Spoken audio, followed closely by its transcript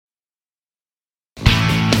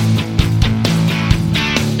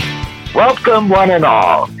Welcome, one and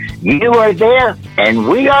all. You are there, and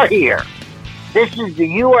we are here. This is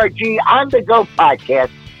the URG On The Go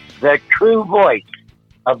podcast, the true voice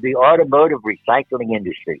of the automotive recycling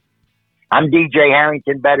industry. I'm DJ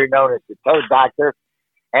Harrington, better known as the Toad Doctor,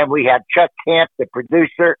 and we have Chuck Camp, the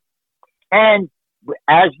producer. And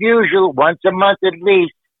as usual, once a month at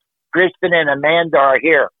least, Kristen and Amanda are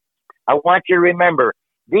here. I want you to remember,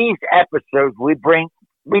 these episodes we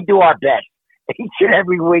do our best each and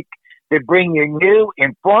every week to bring you new,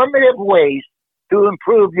 informative ways to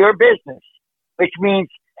improve your business, which means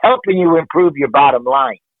helping you improve your bottom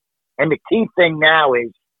line. And the key thing now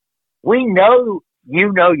is we know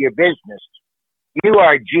you know your business.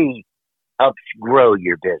 URG helps grow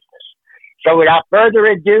your business. So without further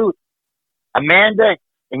ado, Amanda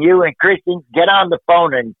and you and Kristen, get on the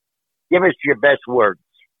phone and give us your best words.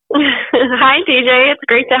 Hi, DJ. It's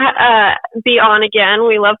great to be on again.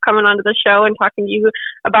 We love coming onto the show and talking to you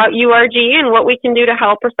about URG and what we can do to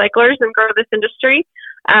help recyclers and grow this industry.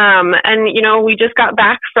 We just got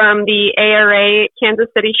back from the ARA Kansas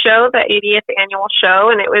City show, the 80th annual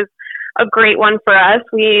show, and it was a great one for us.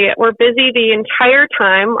 We were busy the entire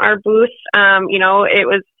time. Our booth,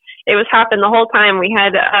 it was happening the whole time. We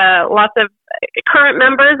had lots of current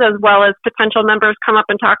members as well as potential members come up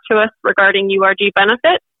and talk to us regarding URG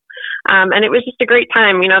benefits. And it was just a great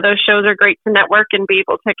time. Those shows are great to network and be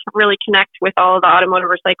able to really connect with all of the automotive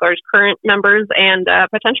recyclers, current members and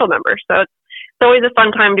potential members. So it's always a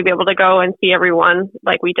fun time to be able to go and see everyone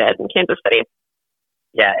like we did in Kansas City.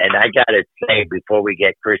 Yeah, and I got to say, before we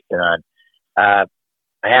get Kristen on, I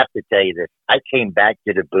have to tell you this. I came back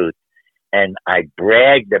to the booth and I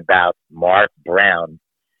bragged about Mark Brown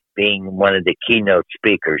being one of the keynote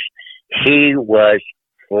speakers. He was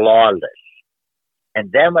flawless. And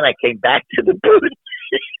then when I came back to the booth,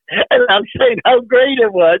 and I'm saying how great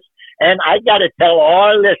it was, and I got to tell all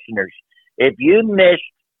our listeners, if you missed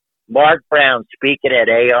Mark Brown speaking at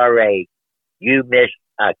ARA, you missed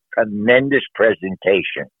a tremendous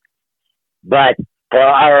presentation. But for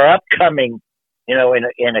our upcoming, in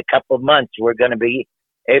a couple of months, we're going to be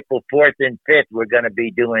April 4th and 5th, we're going to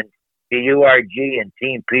be doing the URG and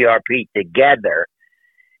Team PRP together.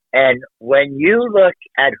 And when you look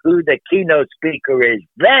at who the keynote speaker is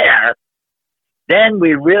there, then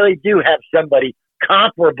we really do have somebody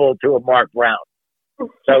comparable to a Mark Brown.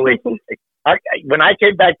 So when I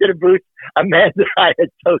came back to the booth, Amanda, I had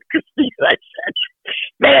told Christine, I said,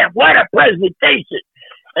 man, what a presentation.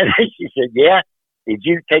 And then she said, yeah, did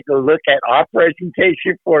you take a look at our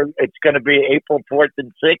presentation it's going to be April 4th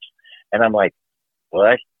and 6th? And I'm like,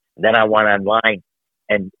 what? And then I went online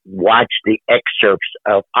and watch the excerpts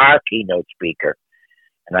of our keynote speaker.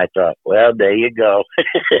 And I thought, well, there you go.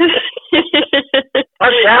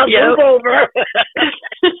 Mark Brown, move over.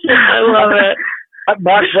 I love it.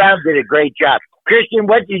 Mark Brown did a great job. Christian,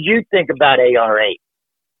 what did you think about ARA?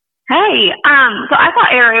 Hey, so I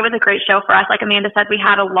thought ARA was a great show for us. Like Amanda said, we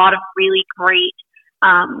had a lot of really great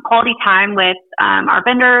quality time with our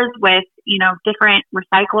vendors, with, different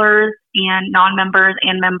recyclers and non-members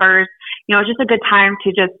and members. It's just a good time to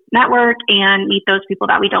just network and meet those people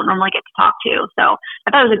that we don't normally get to talk to. So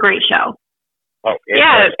I thought it was a great show. Oh,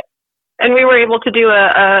 yeah. And we were able to do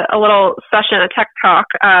a little session, a tech talk.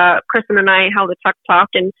 Kristen and I held a tech talk,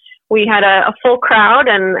 and we had a full crowd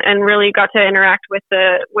and really got to interact with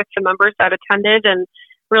the members that attended and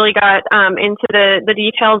really got into the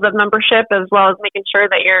details of membership, as well as making sure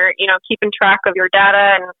that you're, keeping track of your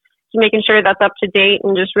data and making sure that's up to date,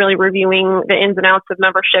 and just really reviewing the ins and outs of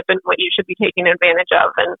membership and what you should be taking advantage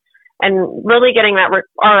of, and really getting that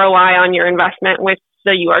ROI on your investment with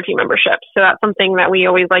the URG membership. So that's something that we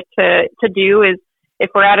always like to do is,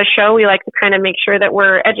 if we're at a show, we like to kind of make sure that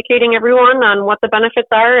we're educating everyone on what the benefits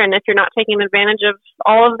are. And if you're not taking advantage of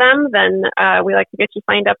all of them, then we like to get you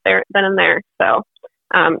signed up there then and there. So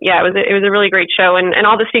it was a really great show, and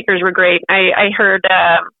all the speakers were great. I heard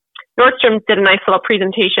Nordstrom did a nice little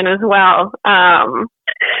presentation as well.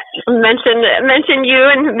 Mentioned you,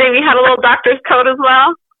 and maybe had a little doctor's coat as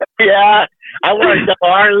well. Yeah, I want to tell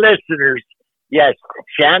our listeners, yes,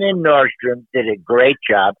 Shannon Nordstrom did a great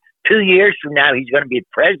job. 2 years from now, he's going to be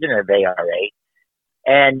president of ARA.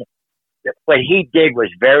 And what he did was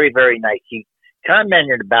very, very nice. He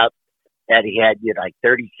commented about that he had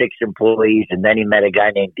 36 employees, and then he met a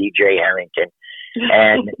guy named DJ Harrington.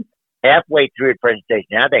 And halfway through the presentation,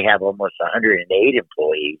 now they have almost 108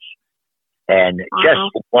 employees. And just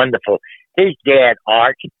wonderful. His dad,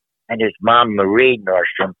 Art, and his mom, Marie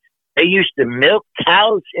Nordstrom, they used to milk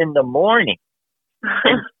cows in the morning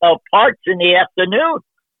and sell parts in the afternoon.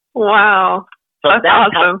 Wow. So that's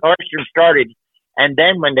awesome. How Nordstrom started. And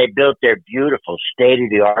then when they built their beautiful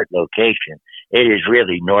state-of-the-art location, it is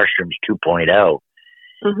really Nordstrom's 2.0.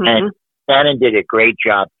 Mm-hmm. And Shannon did a great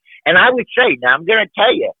job. And I would say, now I'm going to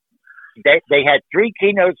tell you, they had 3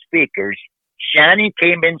 keynote speakers. Shannon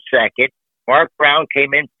came in second. Mark Brown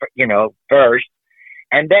came in, first.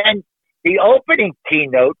 And then the opening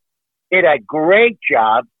keynote did a great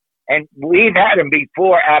job. And we've had him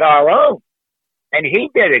before at our own. And he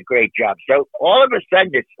did a great job. So all of a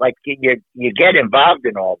sudden, it's like you get involved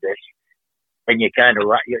in all this. And you kind of,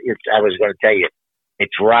 I was going to tell you,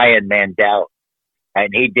 it's Ryan Mandel.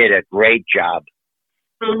 And he did a great job.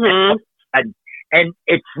 Mm-hmm. And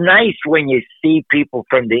it's nice when you see people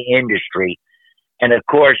from the industry. And of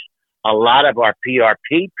course, a lot of our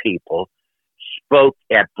PRP people spoke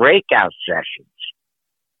at breakout sessions.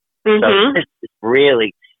 Mm-hmm. So this is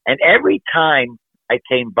really, and every time I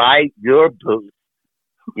came by your booth,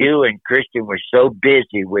 you and Kristen were so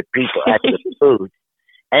busy with people at the booth.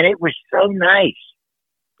 And it was so nice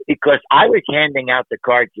because I was handing out the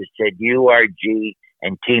cards that said URG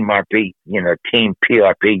and Team RP, Team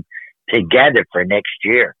PRP together for next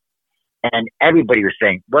year. And everybody was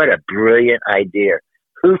saying, what a brilliant idea.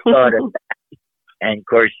 Who thought of that? And of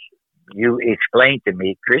course, you explained to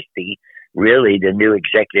me, Christy, really the new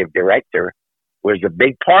executive director was a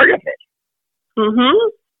big part of it. Mm-hmm.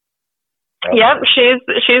 Yep,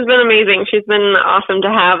 she's been amazing. She's been awesome to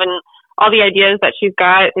have, and all the ideas that she's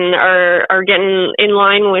got and are getting in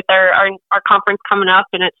line with our conference coming up,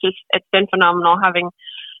 and it's been phenomenal having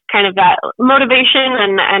kind of that motivation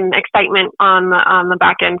and excitement on the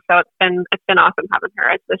back end. So it's been awesome having her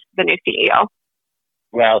as the new CEO.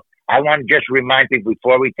 Well, I want to just remind people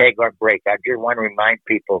before we take our break. I just want to remind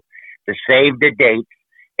people to save the dates,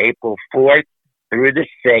 April 4th through the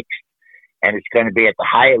 6th. And it's going to be at the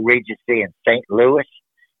Hyatt Regency in St. Louis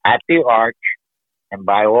at the Arch. And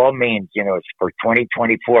by all means, it's for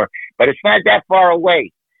 2024. But it's not that far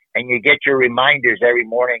away. And you get your reminders every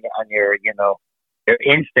morning on your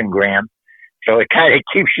Instagram. So it kind of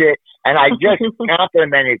keeps you. And I just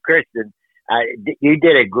complimented Kristen. You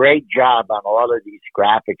did a great job on all of these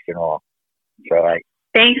graphics and all. So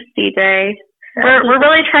Thanks, DJ. We're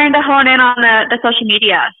really trying to hone in on the social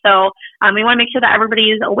media. So we want to make sure that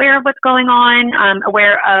everybody is aware of what's going on,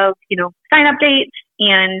 aware of, sign up dates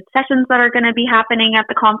and sessions that are going to be happening at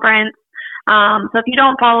the conference. So if you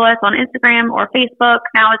don't follow us on Instagram or Facebook,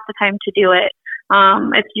 now is the time to do it.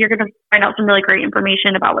 You're going to find out some really great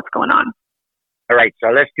information about what's going on. All right.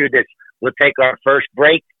 So let's do this. We'll take our first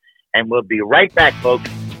break and we'll be right back, folks.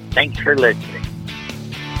 Thanks for listening.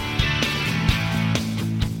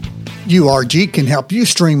 URG can help you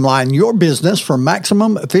streamline your business for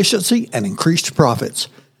maximum efficiency and increased profits.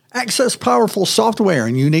 Access powerful software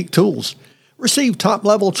and unique tools. Receive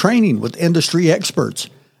top-level training with industry experts.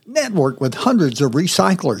 Network with hundreds of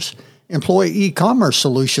recyclers. Employ e-commerce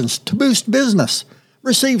solutions to boost business.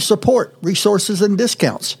 Receive support, resources, and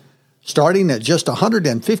discounts. Starting at just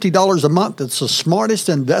 $150 a month, it's the smartest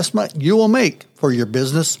investment you will make for your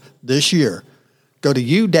business this year. Go to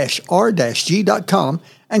u-r-g.com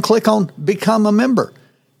and click on Become a Member.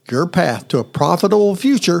 Your path to a profitable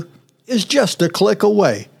future is just a click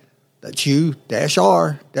away. That's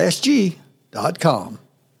u-r-g.com.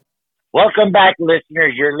 Welcome back,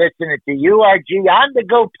 listeners. You're listening to URG On The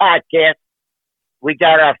Go podcast. We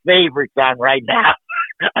got our favorites on right now,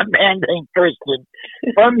 Amanda and Kristen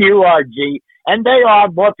from URG, and they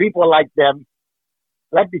are more people like them.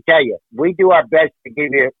 Let me tell you, we do our best to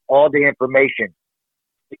give you all the information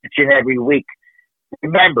each and every week.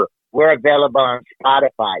 Remember, we're available on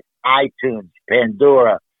Spotify, iTunes,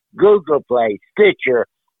 Pandora, Google Play, Stitcher,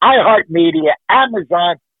 iHeartMedia,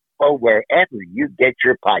 Amazon, or wherever you get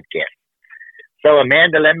your podcast. So,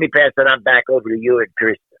 Amanda, let me pass it on back over to you and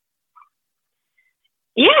Kristen.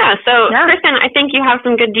 Yeah, Kristen, I think you have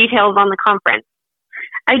some good details on the conference.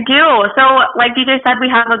 I do. So, like DJ said, we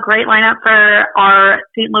have a great lineup for our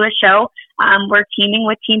St. Louis show. We're teaming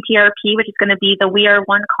with Team PRP, which is going to be the We Are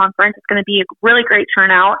One conference. It's going to be a really great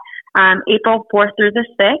turnout, April 4th through the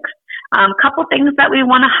 6th. A couple things that we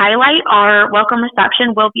want to highlight. Our welcome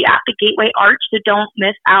reception will be at the Gateway Arch, so don't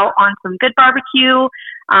miss out on some good barbecue.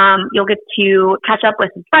 You'll get to catch up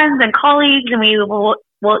with some friends and colleagues, and we'll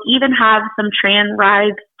even have some train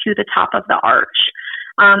rides to the top of the arch.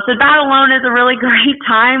 So that alone is a really great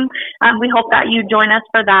time. We hope that you join us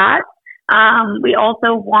for that. We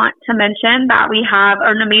also want to mention that we have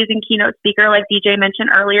an amazing keynote speaker, like DJ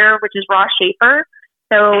mentioned earlier, which is Ross Schaefer.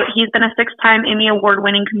 So he's been a 6-time Emmy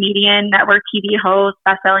Award-winning comedian, network TV host,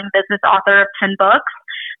 best-selling business author of 10 books.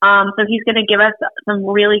 So he's going to give us some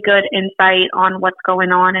really good insight on what's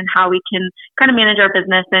going on and how we can kind of manage our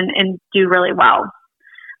business and do really well.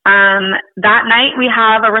 That night we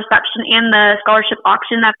have a reception and the scholarship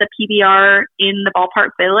auction at the PBR in the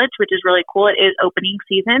Ballpark Village, which is really cool. It is opening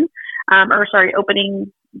season,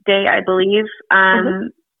 opening day, I believe.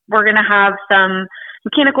 We're going to have some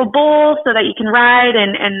mechanical bulls so that you can ride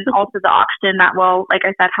and also the auction that will, like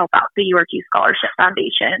I said, help out the URG Scholarship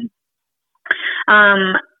Foundation.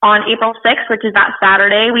 On April 6th, which is that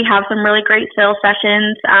Saturday, we have some really great sales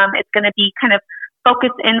sessions. It's going to be kind of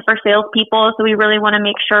focused in for salespeople. So we really want to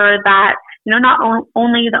make sure that, not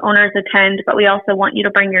only the owners attend, but we also want you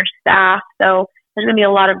to bring your staff. So there's going to be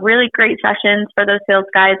a lot of really great sessions for those sales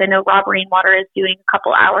guys. I know Rob Rainwater is doing a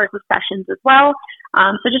couple hours of sessions as well.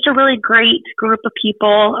 So just a really great group of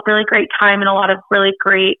people, a really great time, and a lot of really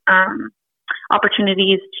great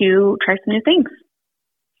opportunities to try some new things.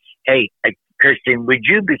 Hey, Kirsten, would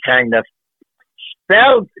you be kind enough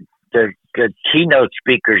spell the keynote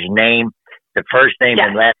speaker's name, the first name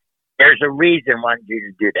and last? There's a reason I wanted you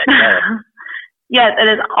to do that. Yes, it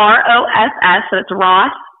is Ross, so it's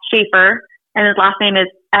Ross Schaefer, and his last name is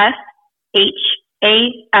Shafer.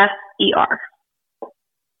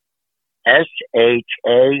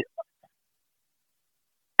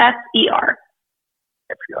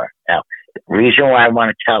 Shafer. Now, the reason why I want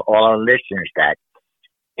to tell all our listeners that,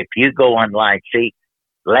 if you go online, see,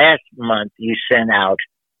 last month you sent out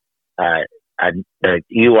the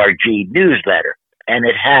URG newsletter, and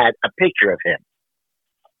it had a picture of him.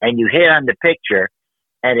 And you hit on the picture,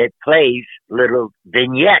 and it plays little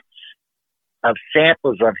vignettes of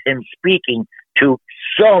samples of him speaking to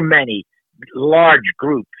so many large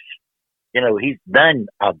groups. He's done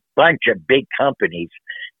a bunch of big companies,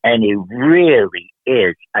 and he really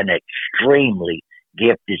is an extremely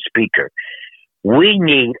gifted speaker. We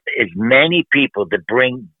need as many people to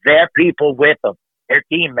bring their people with them, their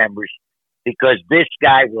team members, because this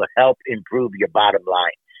guy will help improve your bottom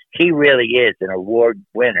line. He really is an award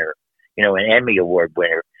winner, an Emmy Award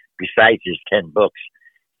winner, besides his 10 books.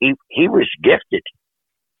 He was gifted.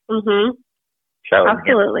 Mm-hmm. So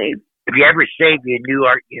absolutely. If you ever save your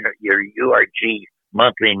URG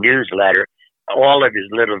monthly newsletter, all of his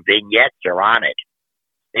little vignettes are on it.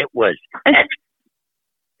 It was excellent.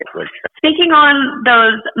 Speaking on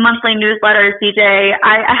those monthly newsletters, DJ,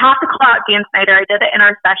 I have to call out Dan Snyder. I did it in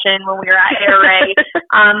our session when we were at ARA.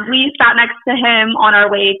 We sat next to him on our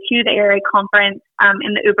way to the ARA conference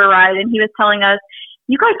in the Uber ride, and he was telling us,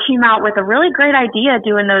 you guys came out with a really great idea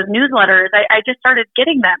doing those newsletters. I just started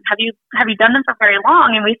getting them. Have you done them for very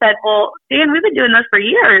long? And we said, well, Dan, we've been doing those for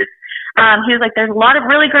years. He was like, there's a lot of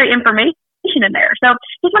really great information in there. So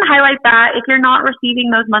just want to highlight that if you're not receiving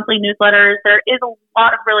those monthly newsletters, there is a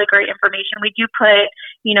lot of really great information. We do put,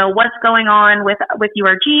 what's going on with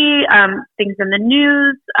URG, things in the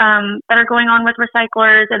news that are going on with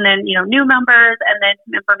recyclers, and then, new members, and then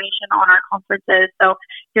some information on our conferences. So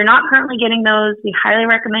if you're not currently getting those, we highly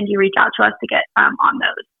recommend you reach out to us to get on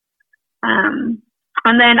those.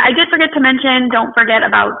 And then I did forget to mention, don't forget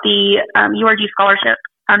about the URG Scholarship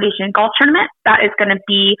Foundation Golf Tournament. That is going to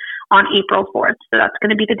be on April 4th. So that's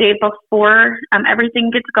going to be the day before everything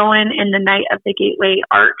gets going in the night of the Gateway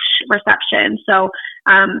Arch reception. So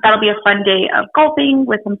that'll be a fun day of golfing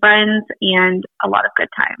with some friends and a lot of good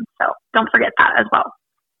times. So don't forget that as well.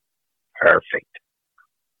 Perfect.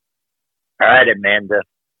 All right, Amanda.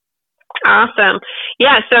 Awesome.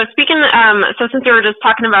 Yeah. So speaking, so since we were just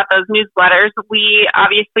talking about those newsletters, we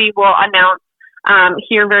obviously will announce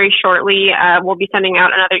here very shortly, we'll be sending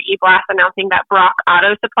out another e-blast announcing that Brock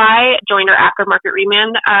Auto Supply joined our aftermarket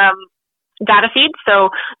reman data feed. So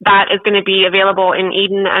that is going to be available in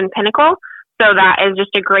Eden and Pinnacle. So that is just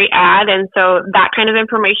a great ad. And so that kind of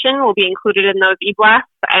information will be included in those e-blasts.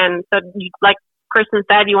 And so like Kristen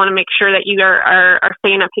said, you want to make sure that you are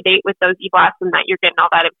staying up to date with those e-blasts and that you're getting all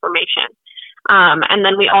that information. And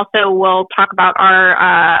then we also will talk about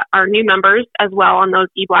our new members as well on those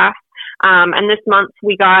e-blasts. And this month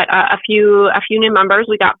we got a few new members.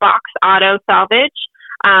 We got Box Auto Salvage,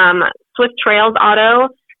 Swift Trails Auto,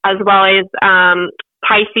 as well as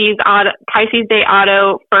Pisces Day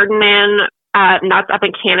Auto, Ferdinand, and that's up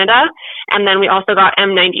in Canada. And then we also got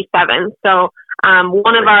M97. So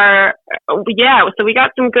one of our so we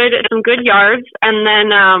got some good yards. And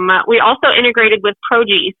then we also integrated with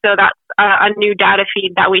Progi. So that's a new data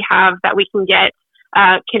feed that we have that we can get.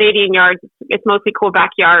 Canadian yards, it's mostly cool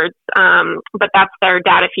backyards, but that's their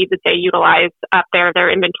data feed that they utilize up there, their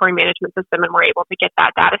inventory management system, and we're able to get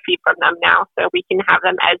that data feed from them now, so we can have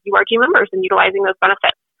them as URG members and utilizing those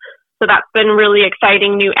benefits. So that's been really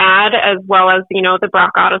exciting new ad, as well as, the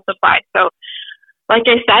Brock Auto Supply. So like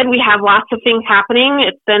I said, we have lots of things happening.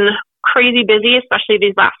 It's been crazy busy, especially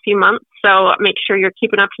these last few months. So make sure you're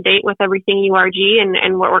keeping up to date with everything URG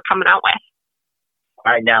and what we're coming out with.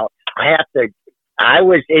 All right, now I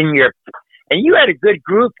was in and you had a good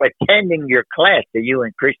group attending your class that you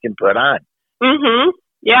and Kristen put on. Mm-hmm.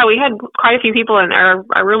 Yeah, we had quite a few people in there.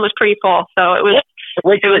 Our room was pretty full, so it was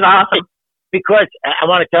awesome. Because I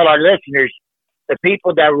want to tell our listeners, the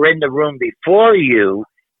people that were in the room before you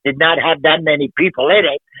did not have that many people in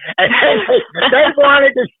it. And they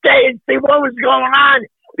wanted to stay and see what was going on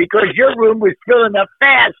because your room was filling up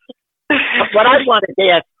fast. What I wanted to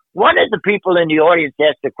ask, one of the people in the audience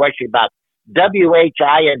asked a question about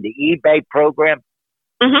WHI and the eBay program.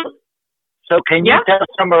 Mm-hmm. So can you tell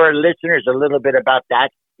some of our listeners a little bit about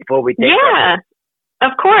that before we take Yeah,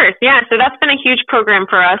 of course. Yeah, so that's been a huge program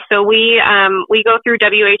for us. So we go through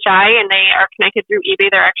WHI, and they are connected through eBay.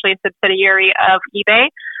 They're actually a subsidiary of eBay.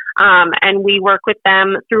 And we work with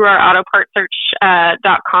them through our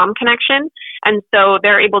autopartsearch.com connection. And so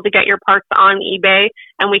they're able to get your parts on eBay,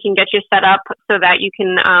 and we can get you set up so that you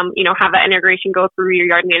can, have that integration go through your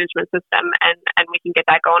yard management system, and we can get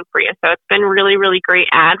that going for you. So it's been really, really great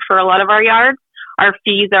ad for a lot of our yards. Our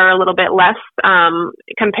fees are a little bit less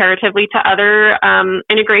comparatively to other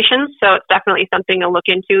integrations. So it's definitely something to look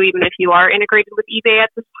into, even if you are integrated with eBay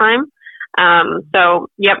at this time.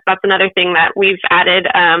 That's another thing that we've added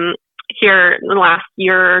here in the last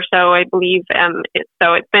year or so, I believe.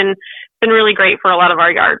 So it's been really great for a lot of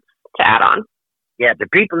our yards to add on. Yeah, the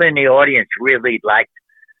people in the audience really liked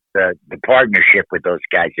the partnership with those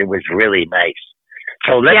guys. It was really nice.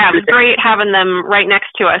 So it was great having them right next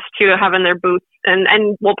to us too, having their booths,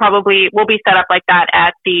 and we'll be set up like that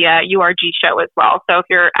at the URG show as well. So if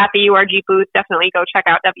you're at the URG booth, definitely go check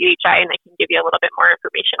out WHI, and they can give you a little bit more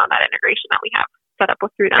information on that integration that we have set up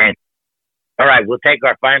through them. All right, we'll take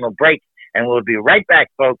our final break, and we'll be right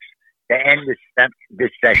back, folks, to end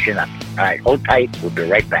this session up. All right, hold tight. We'll be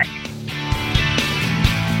right back.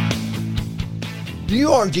 The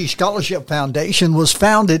URG Scholarship Foundation was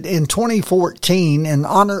founded in 2014 in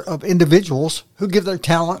honor of individuals who give their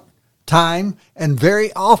talent, time, and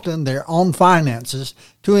very often their own finances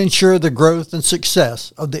to ensure the growth and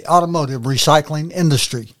success of the automotive recycling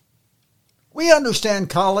industry. We understand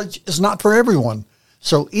college is not for everyone,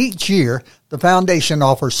 so each year the foundation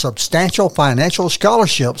offers substantial financial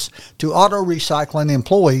scholarships to auto recycling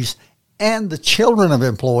employees and the children of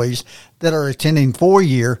employees that are attending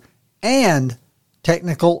 4-year and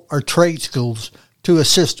technical or trade schools to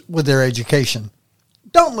assist with their education.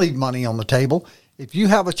 Don't leave money on the table. If you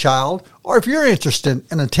have a child or if you're interested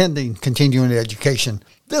in attending continuing education,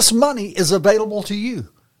 this money is available to you.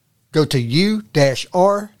 Go to u-r-g.com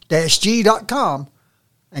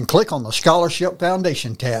and click on the Scholarship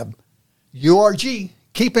Foundation tab. URG,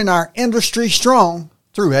 keeping our industry strong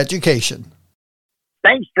through education.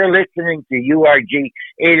 Thanks for listening to URG.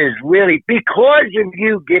 It is really because of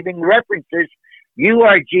you giving references.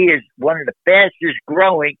 URG is one of the fastest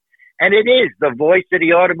growing, and it is the voice of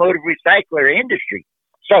the automotive recycler industry.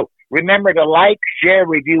 So remember to like, share,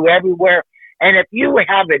 review everywhere. And if you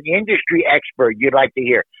have an industry expert you'd like to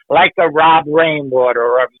hear, like a Rob Rainwater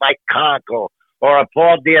or a Mike Conkle or a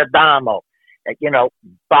Paul Diadamo,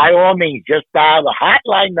 by all means, just dial the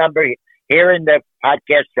hotline number here in the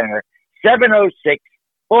podcast center,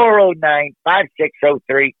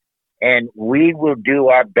 706-409-5603. And we will do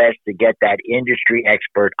our best to get that industry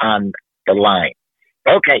expert on the line.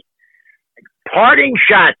 Okay. Parting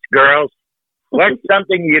shots, girls. What's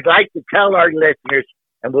something you'd like to tell our listeners?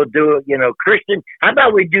 And we'll do it, Kristen, how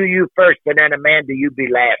about we do you first, and then Amanda, you be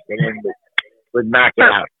last, and then we'll knock it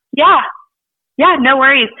out. Yeah, no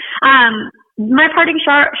worries. My parting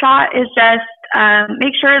shot is just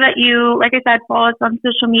make sure that you, like I said, follow us on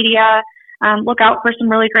social media. Look out for some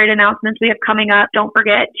really great announcements we have coming up. Don't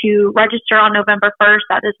forget to register on November 1st.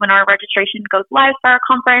 That is when our registration goes live for our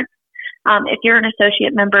conference. If you're an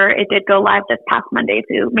associate member, it did go live this past Monday,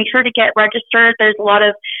 so make sure to get registered. There's a lot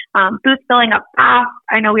of booths filling up fast.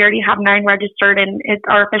 I know we already have 9 registered, and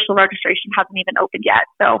our official registration hasn't even opened yet.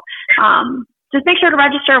 So just make sure to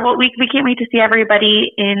register. We can't wait to see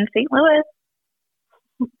everybody in St. Louis.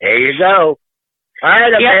 There you go. All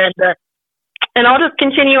right, Amanda. Yep. And I'll just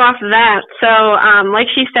continue off of that. So, like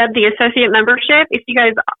she said, the associate membership, if you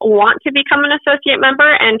guys want to become an associate member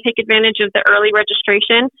and take advantage of the early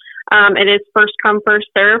registration, it is first come, first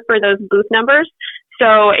serve for those booth numbers.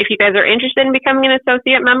 So if you guys are interested in becoming an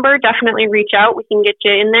associate member, definitely reach out. We can get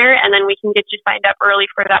you in there, and then we can get you signed up early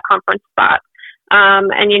for that conference spot.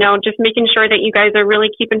 And just making sure that you guys are really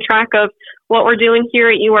keeping track of what we're doing here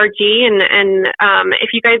at URG. And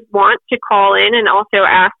if you guys want to call in and also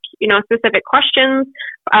ask specific questions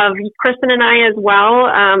of Kristen and I as well,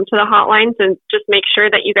 to the hotline to just make sure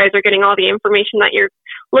that you guys are getting all the information that you're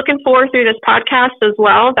looking for through this podcast as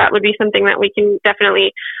well. That would be something that we can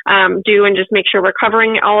definitely do, and just make sure we're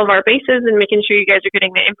covering all of our bases and making sure you guys are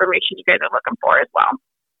getting the information you guys are looking for as well.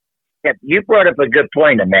 Yeah, you brought up a good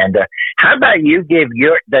point, Amanda. How about you give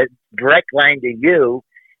the direct line to you,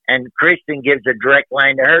 and Kristen gives a direct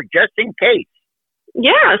line to her, just in case.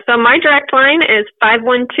 Yeah, so my direct line is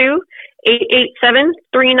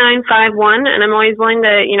 512-887-3951, and I'm always willing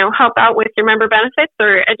to, help out with your member benefits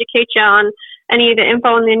or educate you on any of the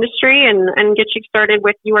info in the industry and get you started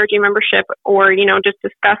with URG membership, or, just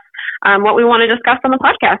discuss what we want to discuss on the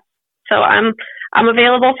podcast. So I'm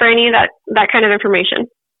available for any of that kind of information.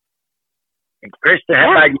 And Kristen,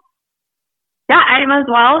 how about you? Yeah, I am as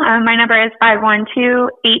well. My number is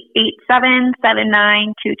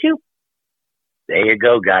 512-887-7922. There you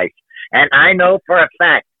go, guys. And I know for a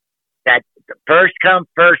fact that first come,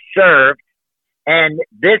 first served, and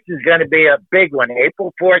this is going to be a big one,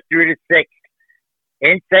 April 4th through the 6th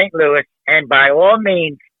in St. Louis. And by all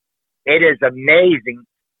means, it is amazing.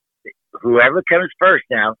 Whoever comes first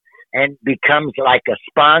now and becomes like a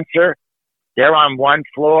sponsor, they're on one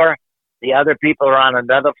floor, the other people are on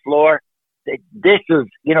another floor. This is,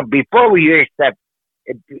 before we used to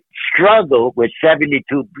struggle with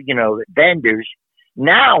 72, vendors.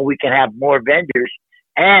 Now we can have more vendors.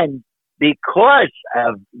 And because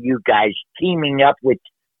of you guys teaming up with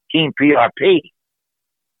Team PRP,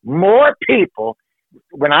 more people,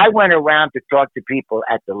 when I went around to talk to people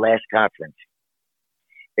at the last conference,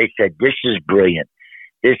 they said, this is brilliant.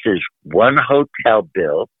 This is one hotel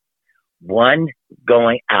bill, one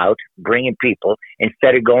going out, bringing people,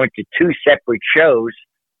 instead of going to two separate shows,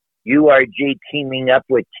 URG teaming up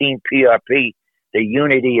with Team PRP, the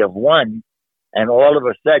unity of one, and all of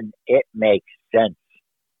a sudden it makes sense.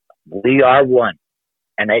 We are one,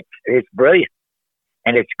 and it's brilliant,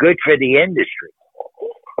 and it's good for the industry.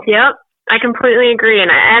 Yep, I completely agree,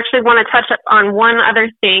 and I actually want to touch on one other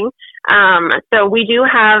thing. So we do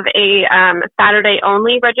have a Saturday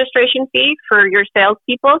only registration fee for your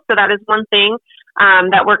salespeople. So that is one thing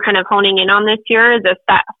that we're kind of honing in on this year, the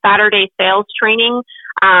Saturday sales training.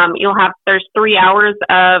 There's 3 hours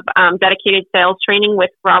of dedicated sales training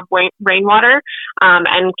with Rob Rainwater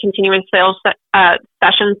and continuous sales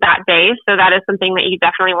sessions that day. So that is something that you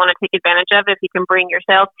definitely want to take advantage of. If you can bring your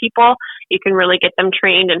salespeople, you can really get them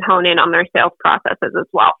trained and hone in on their sales processes as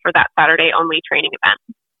well for that Saturday only training event.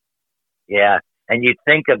 Yeah, and you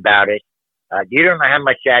think about it, you don't know how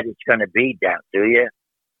much that it's going to be down, do you?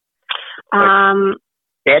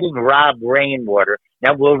 Getting Rob Rainwater.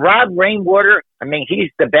 Now, will Rob Rainwater,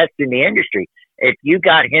 he's the best in the industry. If you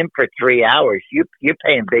got him for 3 hours, you're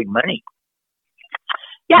paying big money.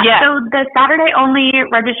 Yeah, so the Saturday only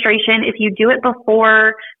registration, if you do it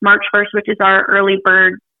before March 1st, which is our early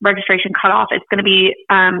bird registration cutoff, it's going to be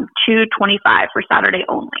 $225 for Saturday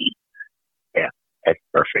only. Yeah, that's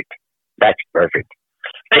perfect. That's perfect.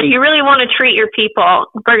 But if you really want to treat your people,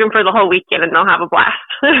 bring them for the whole weekend and they'll have a blast.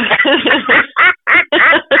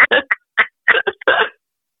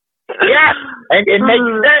 Yeah, and it makes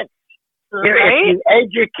sense. Right? If you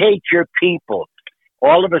educate your people,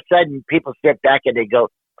 all of a sudden people sit back and they go,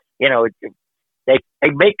 they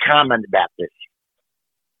make comment about this.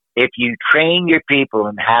 If you train your people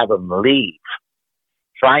and have them leave,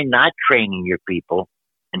 try not training your people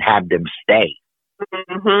and have them stay.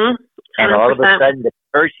 Mm-hmm. And all of a sudden the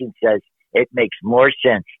person says, it makes more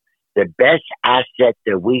sense. The best asset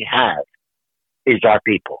that we have is our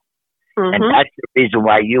people. Mm-hmm. And that's the reason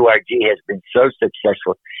why URG has been so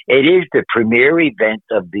successful. It is the premier event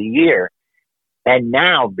of the year. And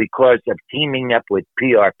now, because of teaming up with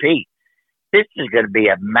PRP, this is going to be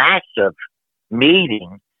a massive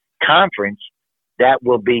conference that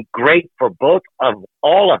will be great for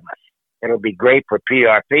all of us. It'll be great for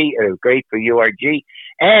PRP. It'll be great for URG.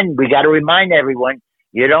 And we got to remind everyone,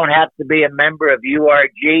 you don't have to be a member of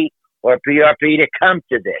URG or PRP to come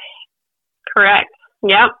to this. Correct.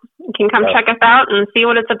 Yep. You can come check us out and see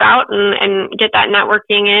what it's about and get that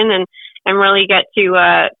networking in and really get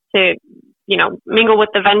to mingle with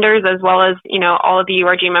the vendors as well as, all of the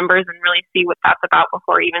URG members and really see what that's about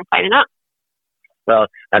before even signing up. Well,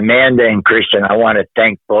 Amanda and Kristen, I want to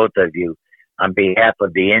thank both of you on behalf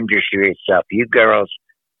of the industry itself. You girls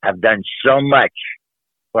have done so much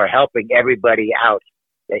for helping everybody out.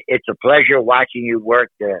 It's a pleasure watching you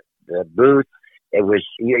work the booth. And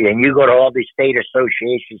you go to all these state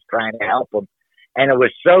associations trying to help them. And it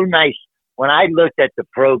was so nice when I looked at the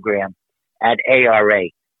program at ARA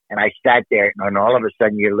and I sat there and all of a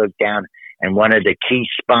sudden you look down and one of the key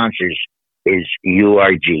sponsors is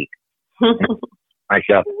URG.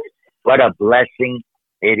 Myself, what a blessing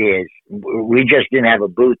it is. We just didn't have a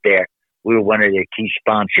booth there. We were one of their key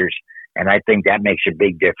sponsors, and I think that makes a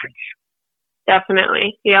big difference.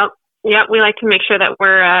 Definitely. Yep. We like to make sure that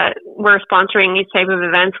we're sponsoring these type of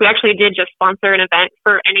events. We actually did just sponsor an event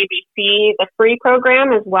for NABC, the free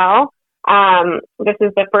program as well. This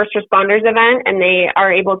is the first responders event, and they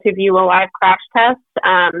are able to view a live crash test.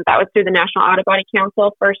 That was through the National Auto Body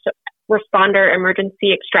Council First Responder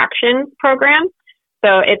Emergency Extraction Program.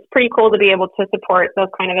 So it's pretty cool to be able to support those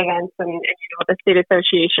kind of events and the state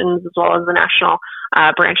associations as well as the national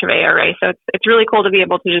branch of ARA. So it's really cool to be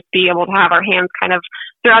able to just be able to have our hands kind of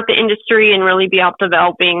throughout the industry and really be out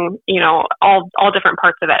developing, all different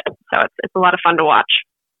parts of it. So it's a lot of fun to watch.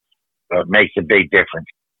 It makes a big difference.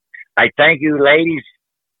 I thank you, ladies,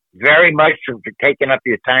 very much for taking up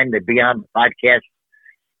your time to be on the podcast.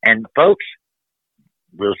 And folks,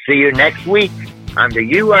 we'll see you next week on the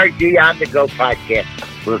URG On The Go podcast.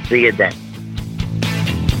 We'll see you then.